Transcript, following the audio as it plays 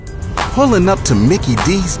Pulling up to Mickey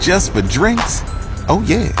D's just for drinks? Oh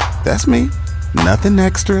yeah, that's me. Nothing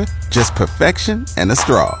extra, just perfection and a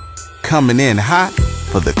straw. Coming in hot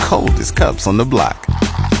for the coldest cups on the block.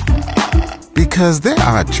 Because there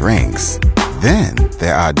are drinks. Then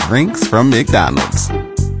there are drinks from McDonald's.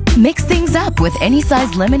 Mix things up with any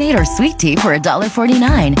size lemonade or sweet tea for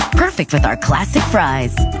 $1.49. Perfect with our classic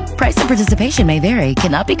fries. Price and participation may vary.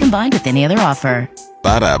 Cannot be combined with any other offer.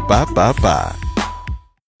 Ba-da-ba-ba-ba.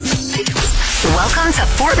 Welcome to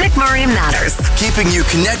Fort McMurray Matters. Keeping you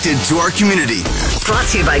connected to our community. Brought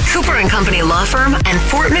to you by Cooper & Company Law Firm and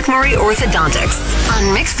Fort McMurray Orthodontics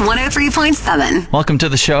on Mix 103.7. Welcome to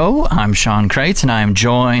the show. I'm Sean Kreitz, and I'm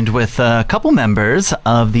joined with a couple members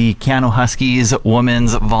of the Keyano Huskies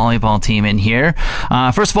women's volleyball team in here.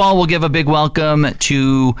 First of all, we'll give a big welcome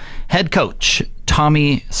to head coach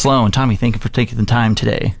Tommy Sloan. Tommy, thank you for taking the time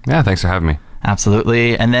today. Yeah, thanks for having me.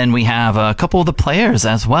 Absolutely. And then we have a couple of the players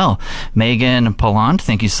as well. Megan Pallant,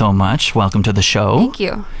 thank you so much. Welcome to the show. Thank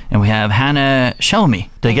you. And we have Hannah Shelmy.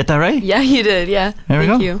 Did I get that right? Yeah, you did. Yeah. There we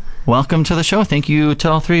go. Thank you. Welcome to the show. Thank you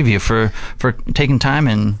to all three of you for taking time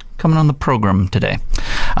and coming on the program today.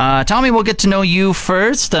 Tommy, we'll get to know you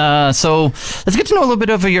first. So let's get to know a little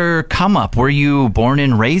bit of your come up. Were you born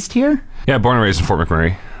and raised here? Yeah, born and raised in Fort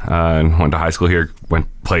McMurray. Went to high school here.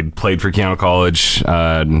 Played for Keyano College.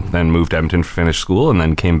 Then moved to Edmonton for finish school, and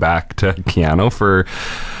then came back to Keyano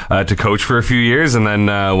to coach for a few years, and then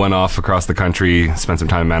went off across the country. Spent some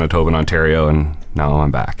time in Manitoba and Ontario, and now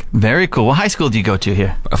I'm back. Very cool. What high school do you go to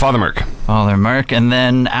here? Father Merck. Father Merck, and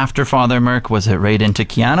then after Father Merck, was it right into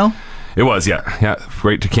Keyano? It was, yeah,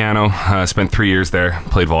 right to Keyano. Spent 3 years there,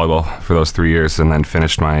 played volleyball for those 3 years, and then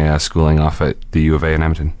finished my schooling off at the U of A in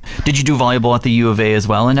Edmonton. Did you do volleyball at the U of A as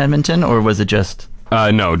well in Edmonton, or was it just...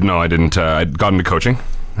 No, I didn't. I got into coaching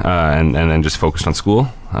and then just focused on school.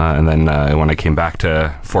 And then when I came back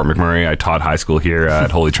to Fort McMurray, I taught high school here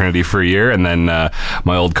at Holy Trinity for a year. And then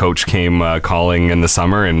my old coach came calling in the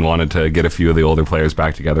summer and wanted to get a few of the older players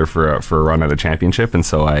back together for a run at a championship. And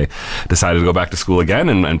so I decided to go back to school again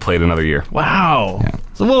and played another year. Wow. Yeah.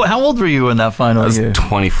 So how old were you in that final year? I was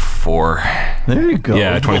 24. There you go.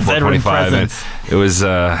 Yeah, 24, 25. It was...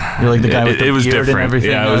 You're like the guy with the beard different. And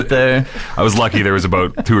everything out there. I was lucky there was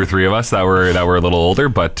about 2 or 3 of us that were a little older,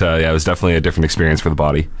 but it was definitely a different experience for the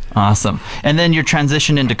body. Awesome. And then your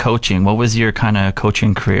transition into coaching. What was your kind of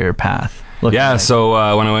coaching career path?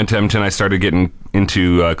 So when I went to Edmonton, I started getting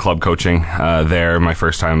into club coaching there. My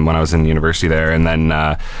first time when I was in university there, and then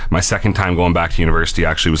my second time going back to university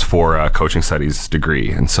actually was for a coaching studies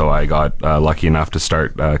degree, and so I got lucky enough to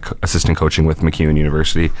start assistant coaching with MacEwan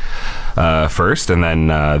University first, and then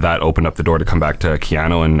that opened up the door to come back to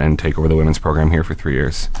Keyano and take over the women's program here for 3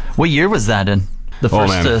 years. What year was that in? The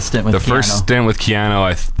first stint with Keyano. The first stint with Keyano,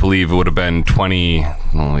 I believe it would have been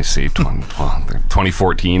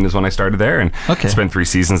 2014 is when I started there, and spent 3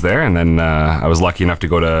 seasons there, and then I was lucky enough to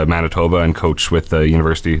go to Manitoba and coach with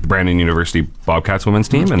the Brandon University Bobcats women's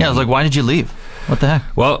team. And I was like, why did you leave? What the heck?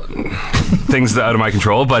 Well, things out of my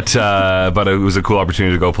control, but it was a cool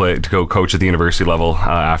opportunity to go coach at the university level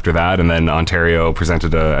after that, and then Ontario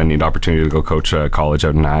presented a neat opportunity to go coach a college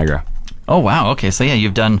out in Niagara. Oh, wow. Okay. So, yeah,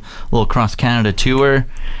 you've done a little cross-Canada tour.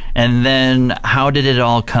 And then how did it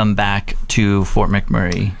all come back to Fort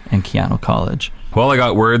McMurray and Keyano College? Well, I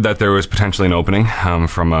got word that there was potentially an opening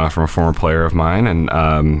from a former player of mine. And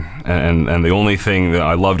the only thing that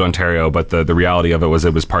I loved Ontario, but the reality of it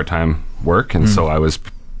was part-time work. And so I was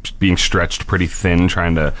being stretched pretty thin,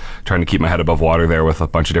 trying to keep my head above water there with a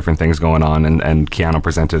bunch of different things going on, and Keyano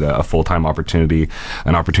presented a full-time opportunity,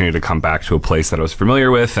 an opportunity to come back to a place that I was familiar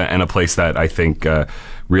with, and a place that I think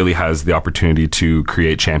really has the opportunity to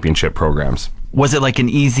create championship programs. Was it like an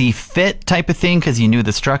easy fit type of thing because you knew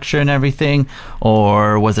the structure and everything,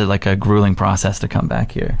 or was it like a grueling process to come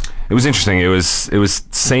back here? It was interesting. It was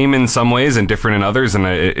same in some ways and different in others, and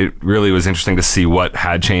it really was interesting to see what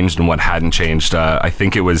had changed and what hadn't changed. I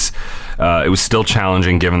think it was still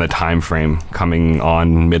challenging given the time frame. Coming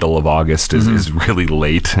on middle of August is really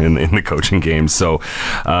late in the coaching game, so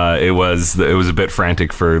it was a bit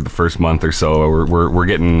frantic for the first month or so. We're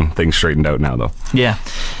getting things straightened out now, though. Yeah.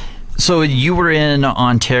 So you were in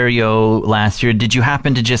Ontario last year. Did you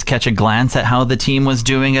happen to just catch a glance at how the team was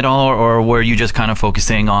doing at all, or were you just kind of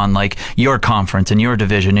focusing on like your conference and your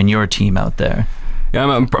division and your team out there? Yeah,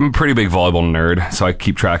 I'm a pretty big volleyball nerd, so I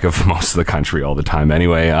keep track of most of the country all the time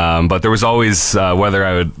anyway. But there was always, whether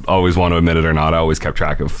I would always want to admit it or not, I always kept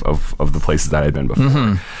track of the places that I'd been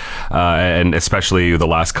before. And especially the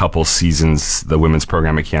last couple seasons, the women's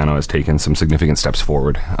program at Keyano has taken some significant steps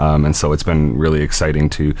forward. And so it's been really exciting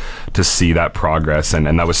to see that progress. And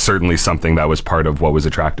that was certainly something that was part of what was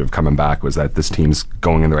attractive coming back, was that this team's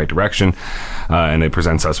going in the right direction. And it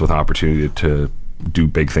presents us with an opportunity to do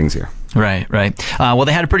big things here. Right. Well,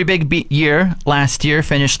 they had a pretty big year last year,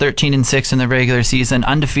 finished 13-6 in the regular season,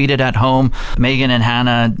 undefeated at home. Megan and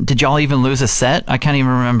Hannah, did y'all even lose a set? I can't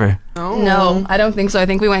even remember. No, I don't think so. I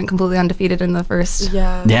think we went completely undefeated in the first.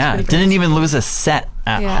 Yeah, didn't even lose a set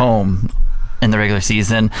at home in the regular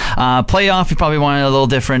season. Playoff, you probably wanted a little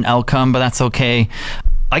different outcome, but that's okay.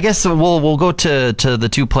 I guess we'll go to the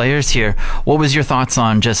two players here. What was your thoughts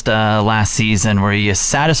on just last season? Were you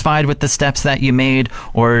satisfied with the steps that you made,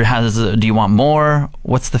 or do you want more?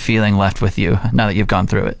 What's the feeling left with you now that you've gone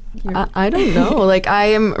through it? I don't know. Like, I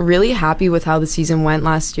am really happy with how the season went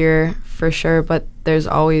last year, for sure, but there's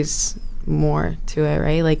always more to it,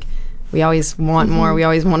 right? Like, we always want more. We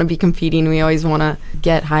always want to be competing. We always want to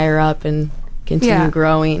get higher up and continue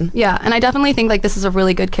growing. Yeah, and I definitely think like this is a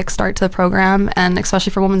really good kickstart to the program, and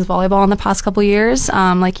especially for women's volleyball in the past couple years.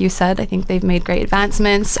 Like you said, I think they've made great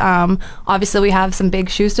advancements. Obviously, we have some big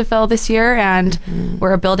shoes to fill this year, and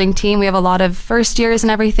we're a building team. We have a lot of first years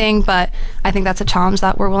and everything, but I think that's a challenge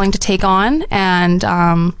that we're willing to take on. And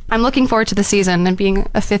I'm looking forward to the season and being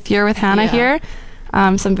a fifth year with Hannah here.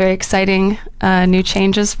 Some very exciting new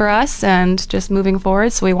changes for us and just moving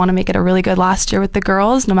forward. So we want to make it a really good last year with the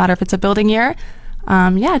girls, no matter if it's a building year.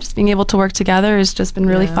 Just being able to work together has just been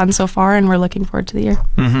really fun so far, and we're looking forward to the year.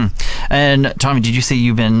 And Tommy, did you say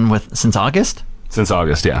you've been with since August? Since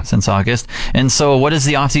August, yeah. Since August. And so what does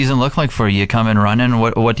the off season look like for you? Come and running?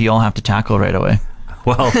 What do you all have to tackle right away?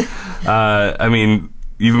 Well, I mean,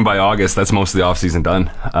 even by August, that's most of the off-season done.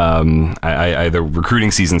 The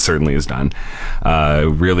recruiting season certainly is done.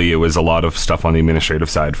 Really, it was a lot of stuff on the administrative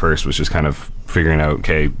side first, was just kind of figuring out,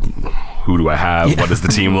 okay, who do I have? What does the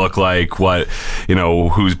team look like?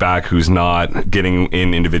 Who's back, who's not? Getting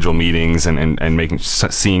in individual meetings and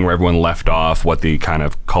seeing where everyone left off, what the kind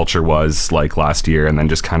of culture was like last year, and then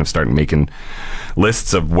just kind of starting making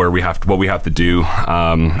lists of what we have to do.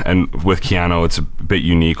 And with Keyano, it's a bit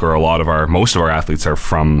unique, or most of our athletes are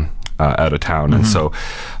from out of town, and so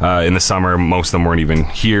in the summer most of them weren't even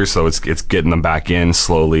here, so it's getting them back in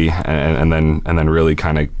slowly, and then really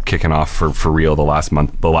kind of kicking off for real the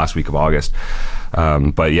last week of August.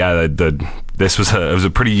 But yeah, this was a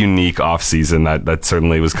pretty unique off season that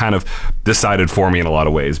certainly was kind of decided for me in a lot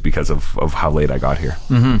of ways because of how late I got here.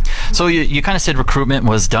 So you kind of said recruitment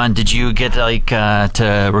was done. Did you get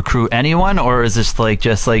to recruit anyone, or is this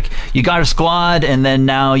just you got a squad and then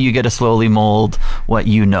now you get to slowly mold what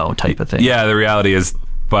you know type of thing? Yeah, the reality is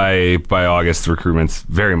by August, the recruitment's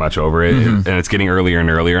very much over it, and it's getting earlier and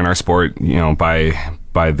earlier in our sport.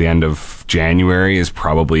 By the end of January is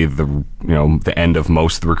probably the end of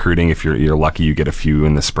most of the recruiting. If you're lucky, you get a few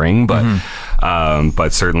in the spring, but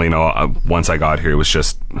certainly once I got here, it was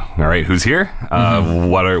just all right. Who's here?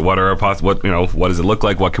 What are our what does it look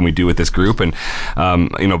like? What can we do with this group? And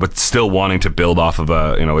but still wanting to build off of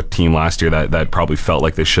a team last year that probably felt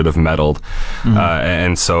like they should have medaled,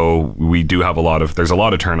 and so we do have there's a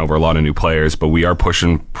lot of turnover, a lot of new players, but we are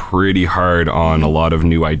pushing pretty hard on a lot of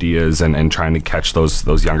new ideas and trying to catch those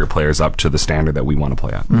younger players up to the standard that we want to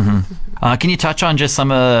play at. Can you touch on just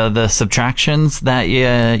some of the subtractions that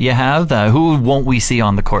you have? Who won't we see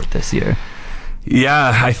on the court this year?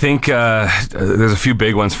 Yeah, I think there's a few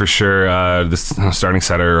big ones for sure. This starting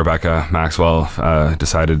setter, Rebecca Maxwell,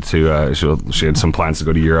 decided to, she had some plans to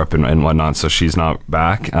go to Europe and whatnot, so she's not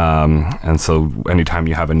back. And so anytime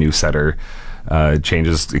you have a new setter,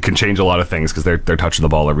 it can change a lot of things because they're touching the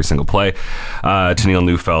ball every single play. Tennille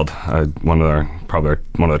Neufeld, probably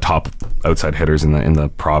one of the top outside hitters in the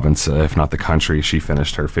province, if not the country. She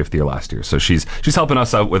finished her 5th year last year, so she's helping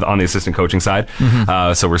us out on the assistant coaching side.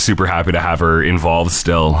 So we're super happy to have her involved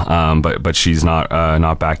still, but she's not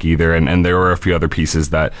back either. And there were a few other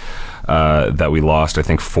pieces that we lost. I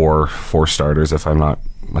think four starters, if I'm not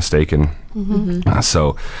mistaken.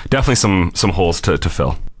 So definitely some holes to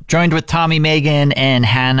fill. Joined with Tommy, Megan, and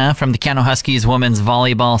Hannah from the Keyano Huskies women's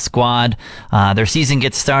volleyball squad. Their season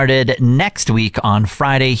gets started next week on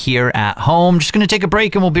Friday here at home. Just going to take a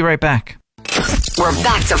break and we'll be right back. We're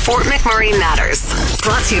back to Fort McMurray Matters.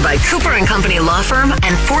 Brought to you by Cooper and Company Law Firm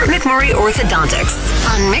and Fort McMurray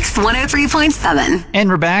Orthodontics on Mix 103.7. And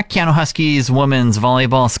we're back. Keyano Huskies women's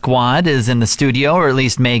volleyball squad is in the studio, or at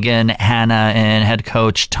least Megan, Hannah, and head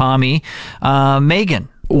coach Tommy. Megan,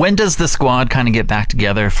 when does the squad kind of get back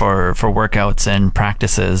together for workouts and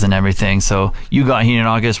practices and everything? So you got here in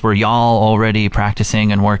August. Were y'all already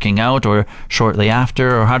practicing and working out, or shortly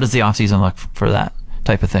after? Or how does the offseason look for that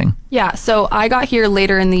type of thing? Yeah, so I got here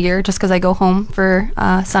later in the year just because I go home for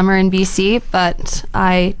summer in BC, but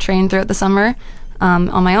I trained throughout the summer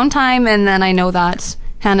on my own time, and then I know that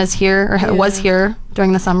Hannah's here, or was here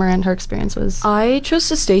during the summer, and her experience was... I chose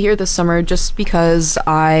to stay here this summer just because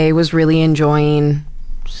I was really enjoying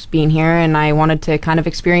just being here, and I wanted to kind of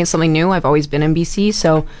experience something new. I've always been in BC,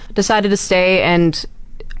 so decided to stay, and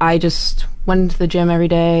I just went to the gym every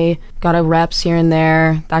day, got a reps here and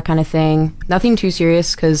there, that kind of thing. Nothing too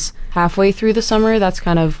serious, because halfway through the summer, that's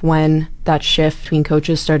kind of when that shift between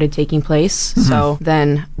coaches started taking place. Mm-hmm. So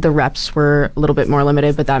then the reps were a little bit more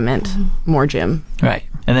limited, but that meant more gym. Right.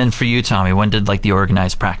 And then for you, Tommy, when did like the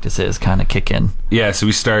organized practices kind of kick in? Yeah, so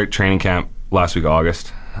we start training camp last week of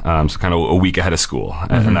August. So kind of a week ahead of school,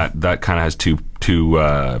 and that kind of has two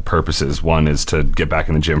purposes. One is to get back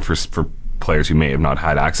in the gym for players who may have not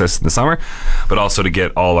had access in the summer, but also to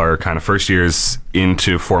get all our kind of first years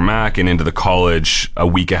into Fort Mac and into the college a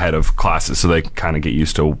week ahead of classes, so they kind of get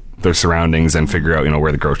used to their surroundings and figure out,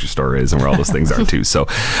 where the grocery store is and where all those things are too. So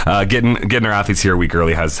getting our athletes here a week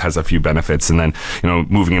early has a few benefits. And then,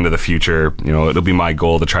 moving into the future, it'll be my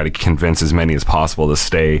goal to try to convince as many as possible to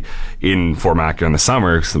stay in Fort Mac during the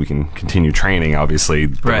summer so we can continue training. Obviously,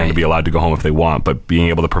 they're going to be allowed to go home if they want, but being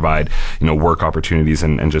able to provide, work opportunities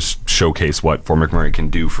and just showcase what Fort McMurray can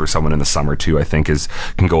do for someone in the summer too, I think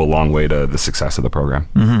can go a long way to the success of the program.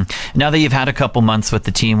 Mm-hmm. Now that you've had a couple months with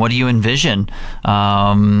the team, what do you envision?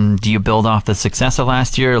 Do you build off the success of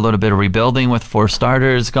last year, a little bit of rebuilding with 4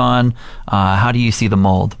 starters gone? How do you see the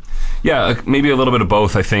mold? Yeah, maybe a little bit of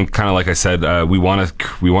both. I think, kind of like I said, we want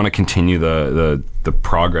to continue the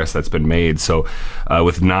progress that's been made. So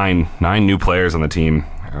with nine new players on the team,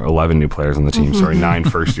 11 new players on the team, sorry, 9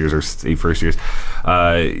 first years or 8 first years.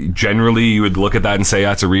 Generally, you would look at that and say,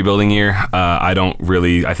 that's a rebuilding year.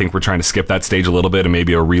 I think we're trying to skip that stage a little bit and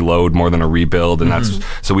maybe a reload more than a rebuild. And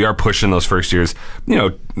so we are pushing those first years.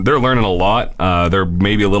 They're learning a lot. They're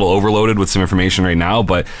maybe a little overloaded with some information right now,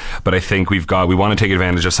 but I think we want to take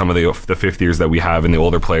advantage of some of the fifth years that we have and the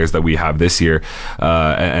older players that we have this year.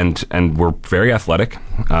 And we're very athletic.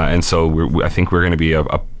 And so I think we're going to be a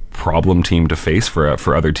problem team to face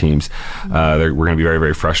for other teams. We're going to be very,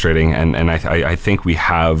 very frustrating, and I think we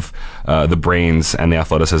have the brains and the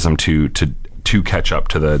athleticism to catch up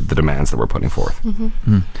to the demands that we're putting forth.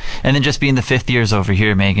 And then just being the 5th years over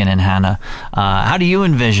here, Megan and Hannah, how do you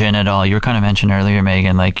envision it all? You were kind of mentioned earlier,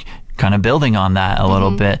 Megan, like kind of building on that a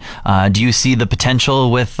little bit. Do you see the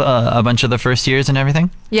potential with a bunch of the first years and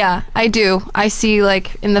everything? Yeah, I do. I see,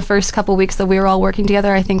 like, in the first couple weeks that we were all working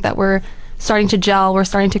together, I think that we're starting to gel. We're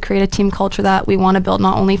starting to create a team culture that we want to build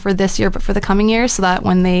not only for this year but for the coming years, so that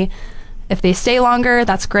if they stay longer,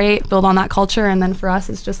 that's great, build on that culture, and then for us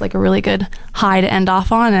it's just like a really good high to end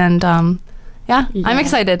off on. And I'm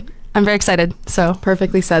excited. I'm very excited. So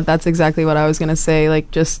perfectly said. That's exactly what I was gonna say. Like,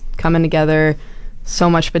 just coming together, so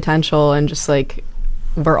much potential, and just like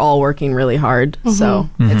we're all working really hard. So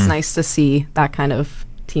it's nice to see that kind of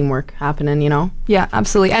teamwork happening, Yeah,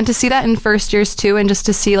 absolutely. And to see that in first years too, and just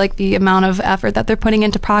to see like the amount of effort that they're putting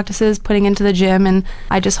into practices, putting into the gym, and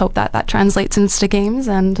I just hope that translates into games.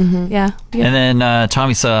 And yeah. And then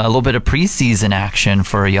Tommy, saw a little bit of preseason action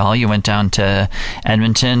for y'all. You went down to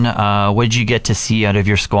Edmonton. What did you get to see out of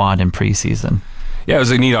your squad in preseason? Yeah, it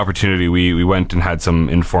was a neat opportunity. We went and had some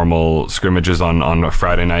informal scrimmages on a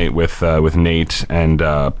Friday night with Nate and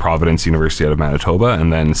Providence University out of Manitoba,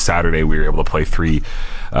 and then Saturday we were able to play 3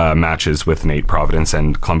 matches with Nate, Providence,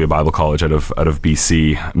 and Columbia Bible College out of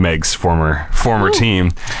BC, Meg's former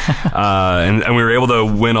team, and we were able to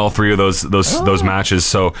win all 3 of those matches.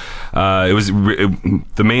 So it was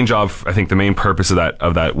the main job. I think the main purpose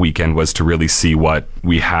of that weekend was to really see what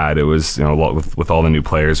we had. It was a lot with all the new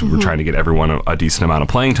players. We were trying to get everyone a decent amount of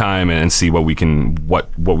playing time and see what we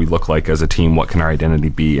look like as a team. What can our identity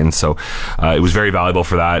be? And so it was very valuable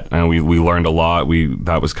for that, and we learned a lot.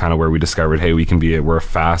 That was kind of where we discovered, hey, we're a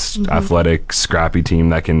fast, athletic, scrappy team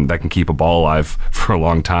that can keep a ball alive for a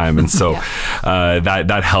long time. And so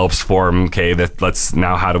that helps form, okay, let's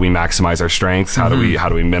now, how do we maximize our strengths? How do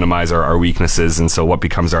we minimize our weaknesses? And so what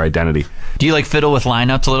becomes our identity? Do you like fiddle with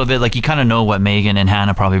lineups a little bit? Like, you kind of know what Megan and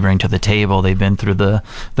Hannah probably bring to the table. They've been through the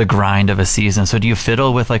grind of a season. So do you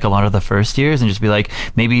fiddle with like a lot of the first years and just be like,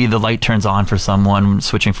 maybe the light turns on for someone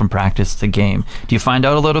switching from practice to game? Do you find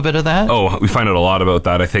out a little bit of that? Oh, we find out a lot about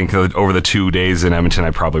that. I think over the 2 days in Edmonton,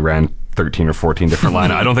 I probably ran 13 or 14 different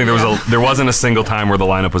lineups. I don't think there wasn't a single time where the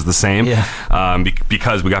lineup was the same.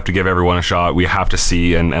 Because we have to give everyone a shot. We have to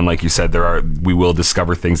see, and like you said, we will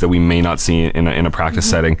discover things that we may not see in a practice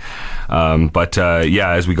setting. But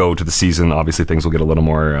as we go to the season, obviously things will get a little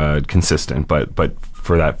more consistent. But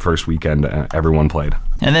for that first weekend, everyone played.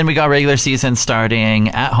 And then we got regular season starting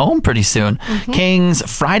at home pretty soon. Kings,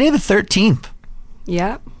 Friday the 13th.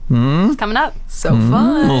 Yeah. It's coming up. So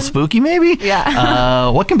fun. A little spooky, maybe? Yeah.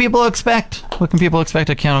 What can people expect? What can people expect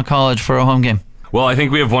at Keyano College for a home game? Well, I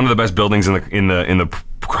think we have one of the best buildings in the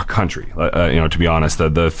country. To be honest,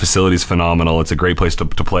 the facility's phenomenal. It's a great place to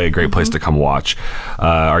play, a great place to come watch.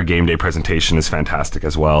 Our game day presentation is fantastic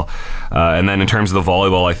as well. And then in terms of the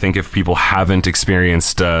volleyball, I think if people haven't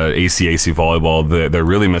experienced ACAC volleyball, they're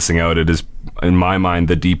really missing out. It is, in my mind,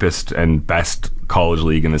 the deepest and best college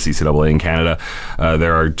league in the CCAA in Canada.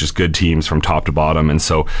 There are just good teams from top to bottom, and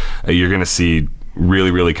so you're going to see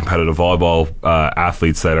really, really competitive volleyball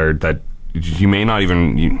athletes that you may not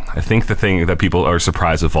even. I think the thing that people are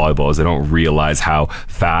surprised with volleyball is they don't realize how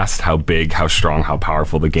fast, how big, how strong, how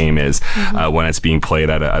powerful the game is when it's being played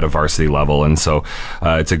at a varsity level. And so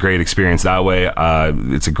it's a great experience that way.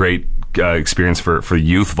 It's a great experience for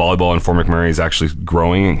youth. Volleyball in Fort McMurray is actually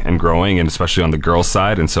growing, and especially on the girls'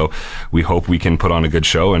 side. And so we hope we can put on a good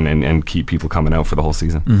show and keep people coming out for the whole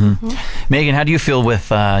season. Megan, how do you feel with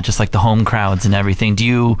just like the home crowds and everything? Do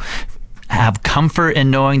you have comfort in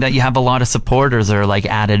knowing that you have a lot of supporters, or like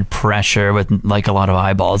added pressure with like a lot of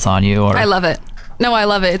eyeballs on you? Or? I love it. No, I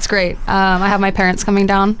love it. It's great. I have my parents coming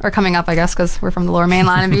up, I guess, because we're from the Lower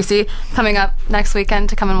Mainland in BC, coming up next weekend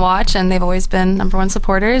to come and watch, and they've always been #1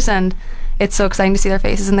 supporters, and it's so exciting to see their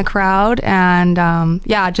faces in the crowd. And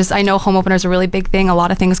I know home opener is a really big thing. A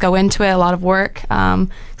lot of things go into it, a lot of work,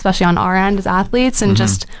 especially on our end as athletes, and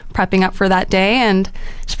just prepping up for that day, and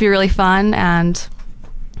it should be really fun. And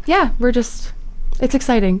yeah, it's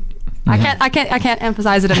exciting. I can't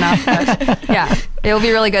emphasize it enough. But yeah, it will be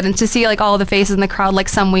really good. And to see like all the faces in the crowd, like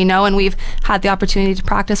some we know, and we've had the opportunity to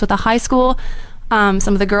practice with a high school, some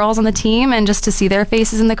of the girls on the team, and just to see their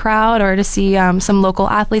faces in the crowd, or to see some local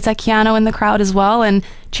athletes at Keyano in the crowd as well and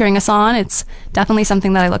cheering us on. It's definitely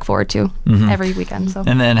something that I look forward to every weekend. So.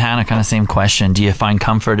 And then Hannah, kind of same question. Do you find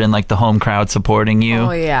comfort in like the home crowd supporting you?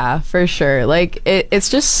 Oh yeah, for sure. Like it's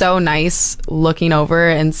just so nice looking over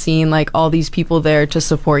and seeing like all these people there to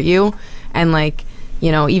support you. And like,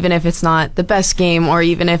 you know, even if it's not the best game, or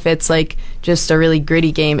even if it's like just a really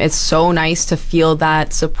gritty game, it's so nice to feel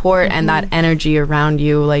that support and that energy around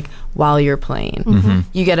you, like while you're playing.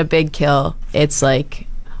 You get a big kill, it's like,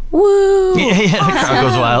 woo! Yeah, the crowd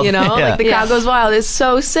goes wild. You know, like the crowd goes wild. It's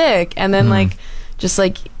so sick. And then like, just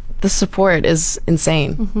like the support is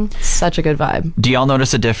insane. Such a good vibe. Do y'all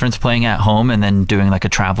notice a difference playing at home and then doing like a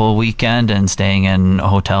travel weekend and staying in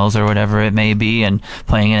hotels or whatever it may be, and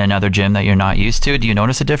playing in another gym that you're not used to? Do you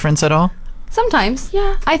notice a difference at all? Sometimes,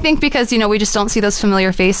 yeah. I think because, we just don't see those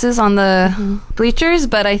familiar faces on the bleachers,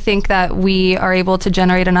 but I think that we are able to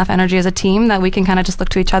generate enough energy as a team that we can kind of just look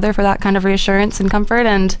to each other for that kind of reassurance and comfort,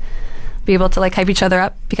 and be able to like hype each other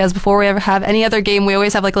up, because before we ever have any other game, we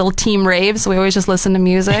always have like little team raves, so we always just listen to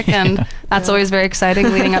music, and that's always very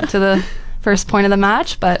exciting leading up to the first point of the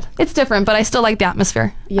match. But it's different, but I still like the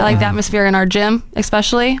atmosphere. I like the atmosphere in our gym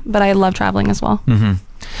especially, but I love traveling as well.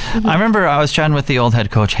 I remember I was chatting with the old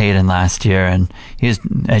head coach Hayden last year, and he was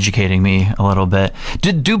educating me a little bit.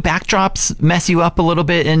 Do backdrops mess you up a little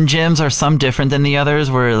bit in gyms? Are some different than the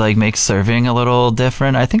others, where it like makes serving a little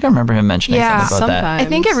different? I think I remember him mentioning something about that. I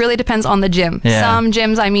think it really depends on the gym. Some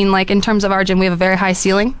gyms, I mean, like in terms of our gym, we have a very high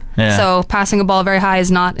ceiling, so passing a ball very high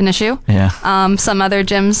is not an issue. Some other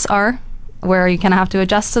gyms are, where you kind of have to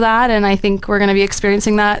adjust to that, and I think we're going to be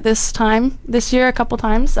experiencing that this year a couple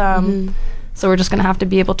times. So we're just going to have to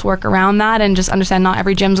be able to work around that, and just understand not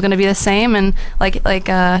every gym is going to be the same. And like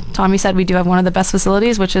Tommy said, we do have one of the best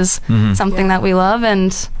facilities, which is something that we love.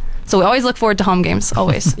 And so So we always look forward to home games,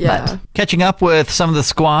 always. Yeah. But Catching up with some of the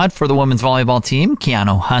squad for the women's volleyball team,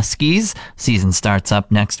 Keyano Huskies. Season starts up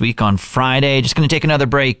next week on Friday. Just going to take another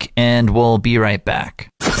break, and we'll be right back.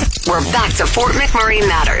 We're back to Fort McMurray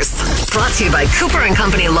Matters. Brought to you by Cooper and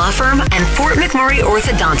Company Law Firm and Fort McMurray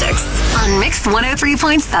Orthodontics on Mix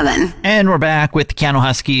 103.7. And we're back with the Keyano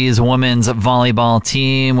Huskies women's volleyball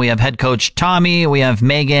team. We have head coach Tommy, we have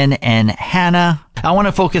Megan and Hannah. I want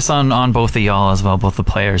to focus on both of y'all as well, both the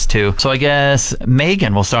players too. So I guess,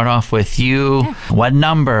 Megan, we'll start off with you. Yeah. What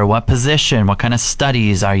number, what position, what kind of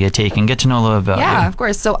studies are you taking? Get to know a little bit about you. Yeah, of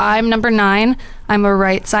course. So I'm number 9. I'm a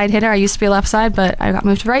right side hitter. I used to be a left side, but I got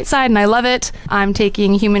moved to right side and I love it. I'm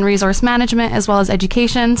taking human resource management as well as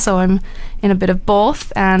education. So I'm in a bit of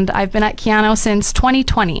both. And I've been at Keyano since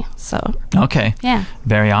 2020. So, okay. Yeah.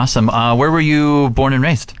 Very awesome. Where were you born and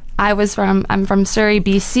raised? I'm from Surrey,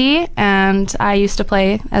 BC, and I used to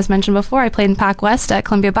play, as mentioned before, I played in Pac West at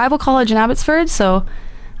Columbia Bible College in Abbotsford, so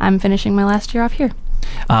I'm finishing my last year off here.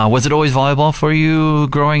 Was it always volleyball for you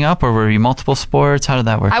growing up, or were you multiple sports? How did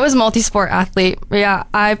that work? I was a multi-sport athlete. Yeah,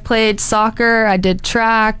 I played soccer, I did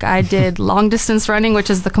track, I did long-distance running,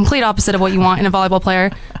 which is the complete opposite of what you want in a volleyball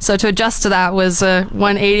player. So to adjust to that was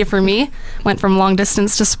 180 for me. Went from long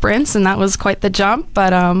distance to sprints, and that was quite the jump.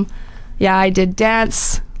 But yeah, I did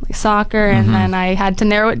dance, soccer, and then I had to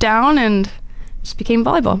narrow it down and just became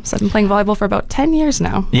volleyball. So I've been playing volleyball for about 10 years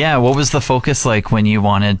now. Yeah, what was the focus like when you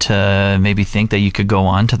wanted to maybe think that you could go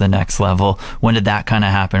on to the next level? When did that kind of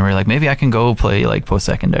happen? Where you're like, maybe I can go play like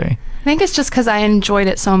post-secondary? I think it's just because I enjoyed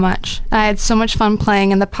it so much. I had so much fun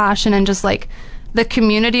playing, and the passion and just like the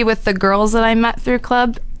community with the girls that I met through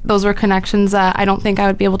club. Those were connections that I don't think I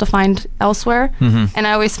would be able to find elsewhere. And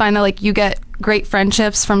I always find that like you get great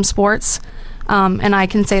friendships from sports. And I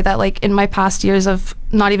can say that like in my past years of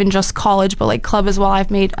not even just college, but like club as well, I've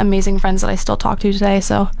made amazing friends that I still talk to today.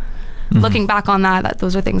 So looking back on that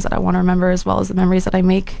those are things that I want to remember, as well as the memories that I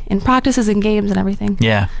make in practices and games and everything.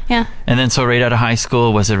 Yeah. Yeah. And then so right out of high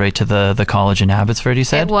school, was it right to the college in Abbotsford, you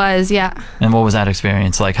said? It was, yeah. And what was that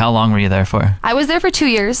experience like? How long were you there for? I was there for 2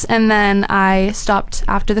 years, and then I stopped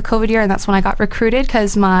after the COVID year, and that's when I got recruited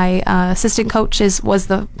because my assistant coach was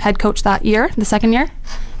the head coach that year, the second year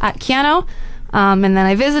at Keyano. And then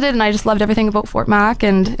I visited, and I just loved everything about Fort Mac,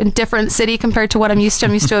 and a different city compared to what I'm used to.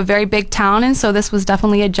 I'm used to a very big town, and so this was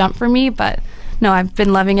definitely a jump for me, but no, I've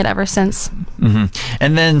been loving it ever since.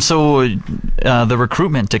 And then so the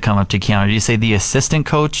recruitment to come up to Keyano, did you say the assistant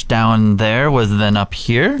coach down there was then up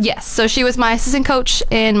here? Yes, so she was my assistant coach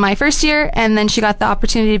in my first year, and then she got the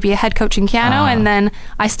opportunity to be a head coach in Keyano, and then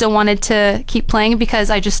I still wanted to keep playing because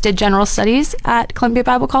I just did general studies at Columbia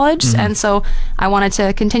Bible College, and so I wanted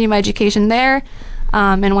to continue my education there.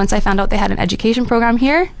 And once I found out they had an education program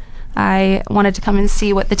here, I wanted to come and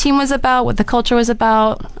see what the team was about, what the culture was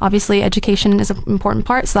about. Obviously, education is an important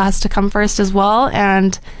part, so that has to come first as well,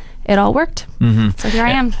 and it all worked. So here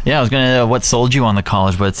I am. Yeah, I was going to, what sold you on the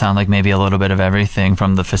college, but it sounded like maybe a little bit of everything,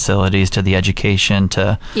 from the facilities to the education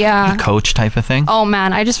to the coach type of thing. Oh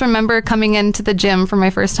man, I just remember coming into the gym for my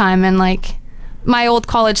first time, and like my old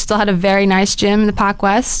college still had a very nice gym in the Pac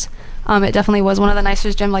West. It definitely was one of the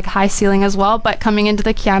nicest gym, like high ceiling as well. But coming into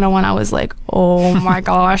the Keyano one, I was like, oh my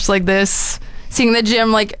gosh, like this, seeing the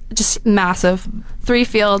gym, like just massive, 3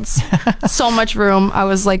 fields, so much room. I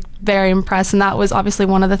was like very impressed. And that was obviously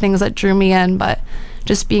one of the things that drew me in. But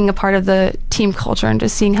just being a part of the team culture and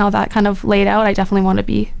just seeing how that kind of laid out, I definitely want to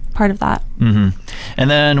be part of that. And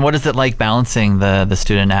then what is it like balancing the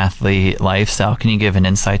student athlete lifestyle? Can you give an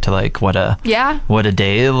insight to like what a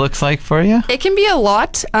day looks like for you? It can be a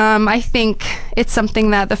lot. I think it's something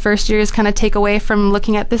that the first years kind of take away from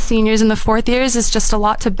looking at the seniors and the fourth years. Is just a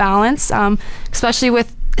lot to balance, especially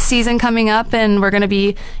with season coming up, and we're going to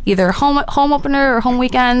be either home opener or home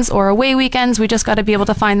weekends or away weekends. We just got to be able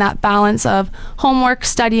to find that balance of homework,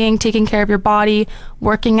 studying, taking care of your body,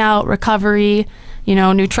 working out, recovery,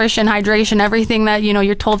 nutrition, hydration, everything that,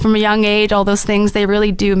 you're told from a young age. All those things, they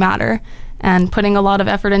really do matter. And putting a lot of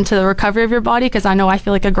effort into the recovery of your body, because I know I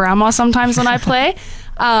feel like a grandma sometimes when I play.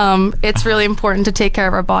 It's really important to take care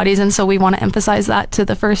of our bodies, and so we want to emphasize that to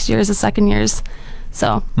the first years, the second years.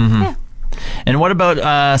 So, yeah. And what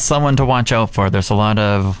about someone to watch out for? There's a lot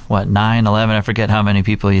of, 9, 11, I forget how many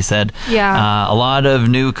people you said. Yeah. A lot of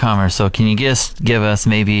newcomers. So can you just give us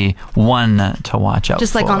maybe one to watch out for?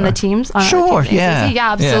 Just like on the teams? Sure, yeah.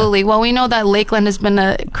 Yeah, absolutely. Yeah. Well, we know that Lakeland has been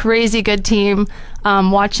a crazy good team.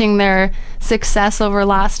 Watching their success over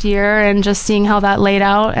last year and just seeing how that laid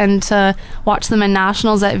out, and to watch them in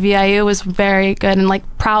nationals at VIU was very good, and like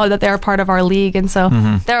proud that they're part of our league. And so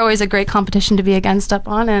they're always a great competition to be against up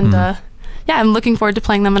on. And yeah, I'm looking forward to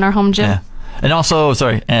playing them in our home gym. Yeah. And also,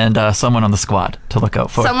 someone on the squad to look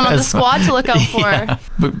out for. Someone on the squad to look out for. Yeah.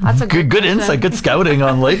 That's a good insight, good scouting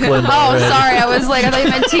on Lakeland. Oh, sorry. I thought you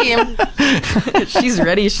meant team. She's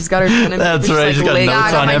ready. She's got her pen and That's paper. right. She's got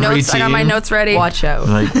notes on every team. I got my notes ready. Watch out.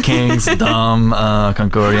 Like Kings, Dom,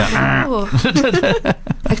 Concordia.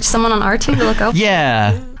 Like someone on our team to look out for?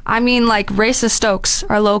 Yeah. I mean, like Raisa Stokes,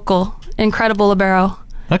 our local, incredible libero.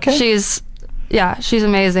 Okay. She's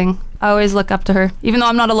amazing. I always look up to her. Even though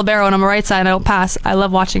I'm not a libero and I'm a right side and I don't pass, I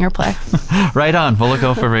love watching her play. Right on. We'll look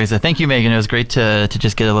out for Reza. Thank you, Megan. It was great to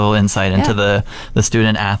just get a little insight into the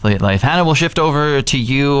student athlete life. Hannah, we'll shift over to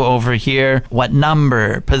you over here. What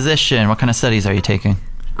number, position, what kind of studies are you taking?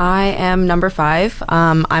 I am number 5.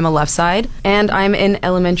 I'm a left side, and I'm in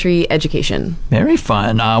elementary education. Very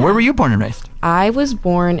fun. Where were you born and raised? I was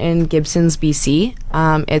born in Gibsons, BC.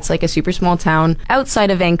 It's like a super small town outside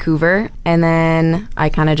of Vancouver, and then I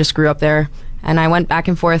kind of just grew up there. And I went back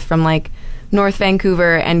and forth from like North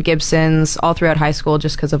Vancouver and Gibsons all throughout high school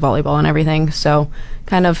just because of volleyball and everything. So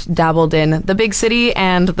kind of dabbled in the big city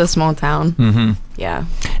and the small town. Mm-hmm. Yeah.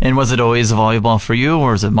 And was it always volleyball for you,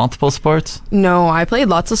 or was it multiple sports? No, I played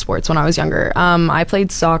lots of sports when I was younger. I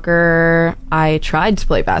played soccer. I tried to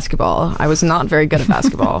play basketball. I was not very good at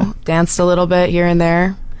basketball. Danced a little bit here and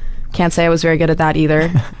there. Can't say I was very good at that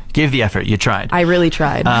either. Gave the effort. You tried. I really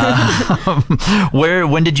tried.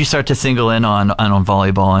 When did you start to single in on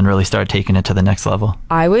volleyball and really start taking it to the next level?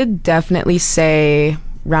 I would definitely say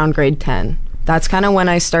around grade 10. That's kind of when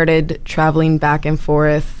I started traveling back and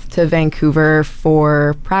forth to Vancouver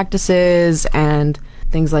for practices and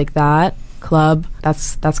things like that. Club.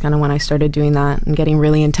 That's kind of when I started doing that and getting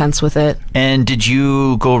really intense with it. And did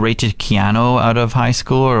you go right to Keyano out of high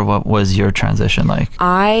school, or what was your transition like?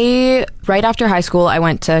 Right after high school, I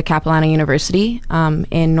went to Capilano University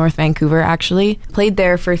in North Vancouver, actually. Played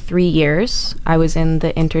there for 3 years. I was in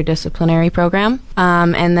the interdisciplinary program.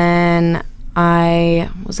 And then I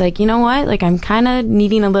was like, you know what? Like, I'm kind of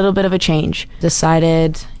needing a little bit of a change.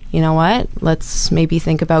 Decided, you know what? Let's maybe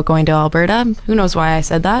think about going to Alberta. Who knows why I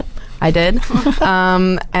said that? I did.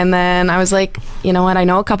 And then I was like, you know what? I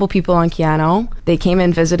know a couple people on Keyano. They came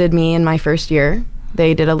and visited me in my first year.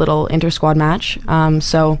 They did a little inter-squad match.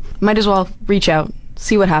 So might as well reach out,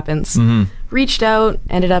 see what happens. Mm-hmm. Reached out,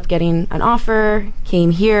 ended up getting an offer,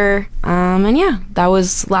 came here. And yeah, that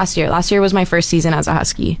was last year. Last year was my first season as a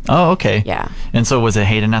Husky. Oh, okay. Yeah. And so was it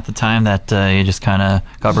Hayden at the time that you just kind of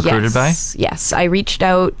got recruited by? Yes. I reached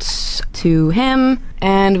out to him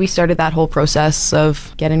and we started that whole process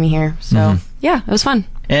of getting me here. So yeah, it was fun.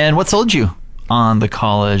 And what sold you on the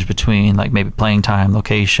college between like maybe playing time,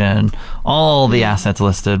 location, all the assets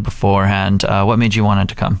listed beforehand? What made you want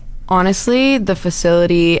to come? Honestly, the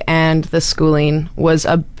facility and the schooling was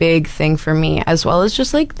a big thing for me, as well as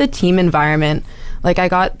just like the team environment. Like I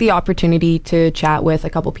got the opportunity to chat with a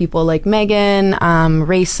couple people like Megan,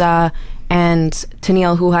 Raisa, and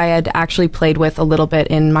Tennille, who I had actually played with a little bit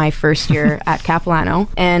in my first year at Capilano.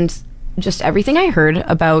 And just everything I heard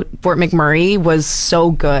about Fort McMurray was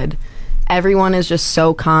so good. Everyone is just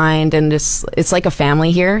so kind and it's like a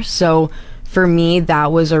family here. So for me,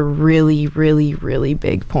 that was a really, really, really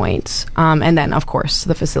big point. And then, of course,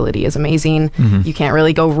 the facility is amazing. Mm-hmm. You can't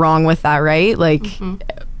really go wrong with that, right? Like,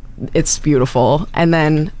 it's beautiful. And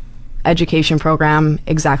then education program,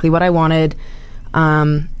 exactly what I wanted.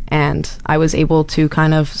 And I was able to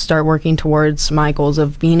kind of start working towards my goals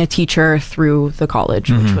of being a teacher through the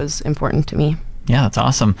college, which was important to me. Yeah, that's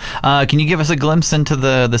awesome. Can you give us a glimpse into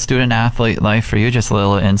the student athlete life for you? Just a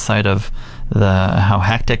little insight of how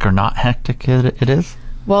hectic or not hectic it is?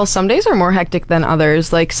 Well, some days are more hectic than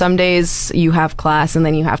others. Like some days you have class and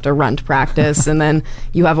then you have to run to practice and then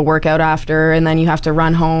you have a workout after and then you have to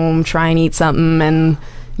run home, try and eat something and,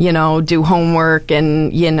 you know, do homework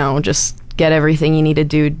and, you know, just get everything you need to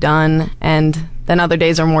do done. And then other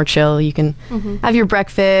days are more chill. You can have your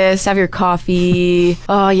breakfast, have your coffee.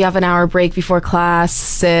 Oh, you have an hour break before class,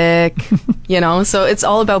 sick, you know? So it's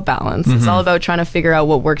all about balance. It's all about trying to figure out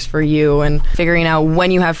what works for you and figuring out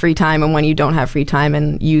when you have free time and when you don't have free time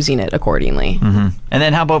and using it accordingly. And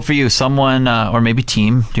then how about for you, someone or maybe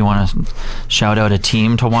team? Do you want to shout out a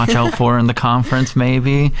team to watch out for in the conference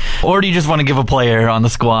maybe? Or do you just want to give a player on the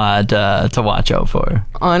squad to watch out for?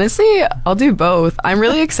 Honestly, I'll do both. I'm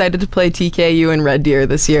really excited to play TKU and Red Deer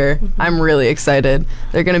this year. I'm really excited.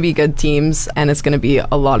 They're going to be good teams and it's going to be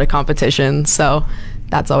a lot of competition. So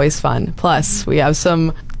that's always fun. Plus, we have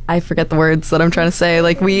some, I forget the words that I'm trying to say.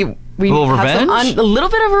 Like we a little revenge? A little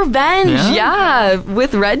bit of revenge. Yeah.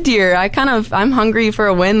 With Red Deer. I'm hungry for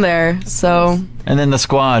a win there. So. And then the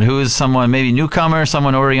squad, who is someone, maybe newcomer,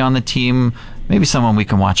 someone already on the team, Maybe someone we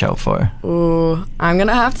can watch out for. Ooh, I'm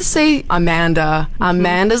gonna have to say Amanda.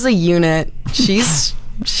 Amanda's a unit.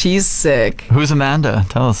 She's sick. Who's Amanda?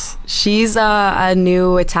 Tell us. She's a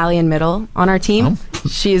new Italian middle on our team.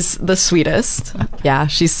 She's the sweetest. Yeah,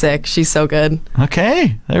 she's sick. She's so good.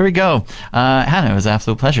 Okay, there we go. Hannah, it was an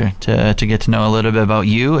absolute pleasure to get to know a little bit about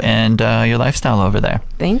you and your lifestyle over there.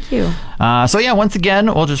 Thank you. So yeah, once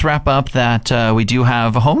again, we'll just wrap up that we do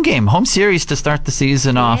have a home series to start the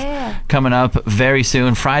season off coming up very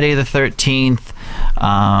soon, Friday the 13th.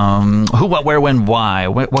 Who, what, where, when, why?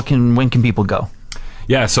 When can people go?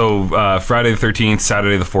 Yeah, so Friday the 13th,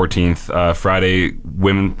 Saturday the 14th. Friday,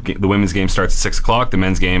 the women's game starts at 6 o'clock, the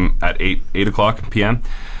men's game at 8 o'clock p.m.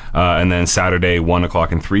 And then Saturday, 1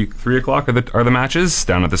 o'clock and 3 o'clock are the matches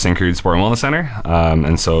down at the St. Croix Sport and Wellness Center.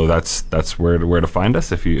 And so that's where to find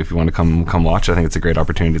us if you want to come watch. I think it's a great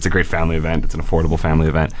opportunity. It's a great family event. It's an affordable family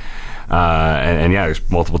event. And yeah, there's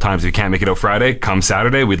multiple times. If you can't make it out Friday, come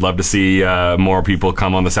Saturday. We'd love to see more people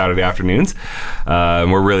come on the Saturday afternoons.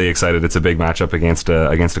 And we're really excited. It's a big matchup against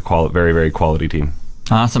a very, very quality team.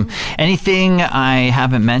 Awesome. Anything I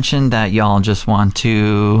haven't mentioned that y'all just want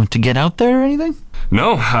to get out there or anything?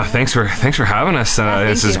 No, thanks for having us.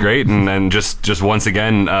 This is great, and just once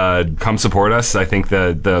again, come support us. I think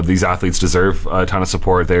that these athletes deserve a ton of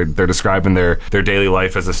support. They're describing their daily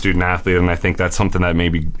life as a student athlete, and I think that's something that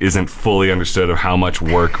maybe isn't fully understood of how much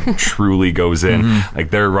work truly goes in. Mm-hmm. Like,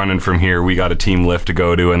 they're running from here. We got a team lift to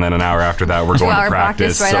go to, and then an hour after that, we're going to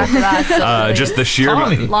practice. Right after that. So just the sheer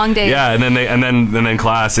long days. Yeah, and then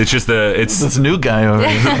class. It's just this new guy over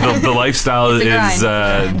here. The lifestyle is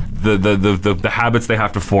the habits they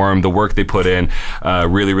have to form, the work they put in,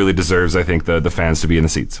 really deserves, I think, the fans to be in the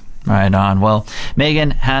seats. Right on. Well,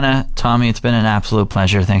 Megan, Hannah, Tommy, it's been an absolute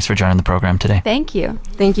pleasure. Thanks for joining the program today. Thank you.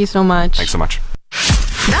 Thank you so much. Thanks so much.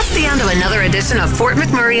 That's the end of another edition of Fort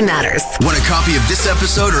McMurray Matters. Want a copy of this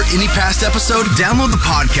episode or any past episode? Download the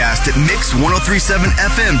podcast at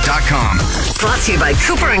mix1037fm.com. Brought to you by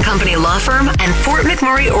Cooper and Company Law Firm and Fort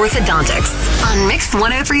McMurray Orthodontics on Mix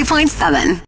 103.7.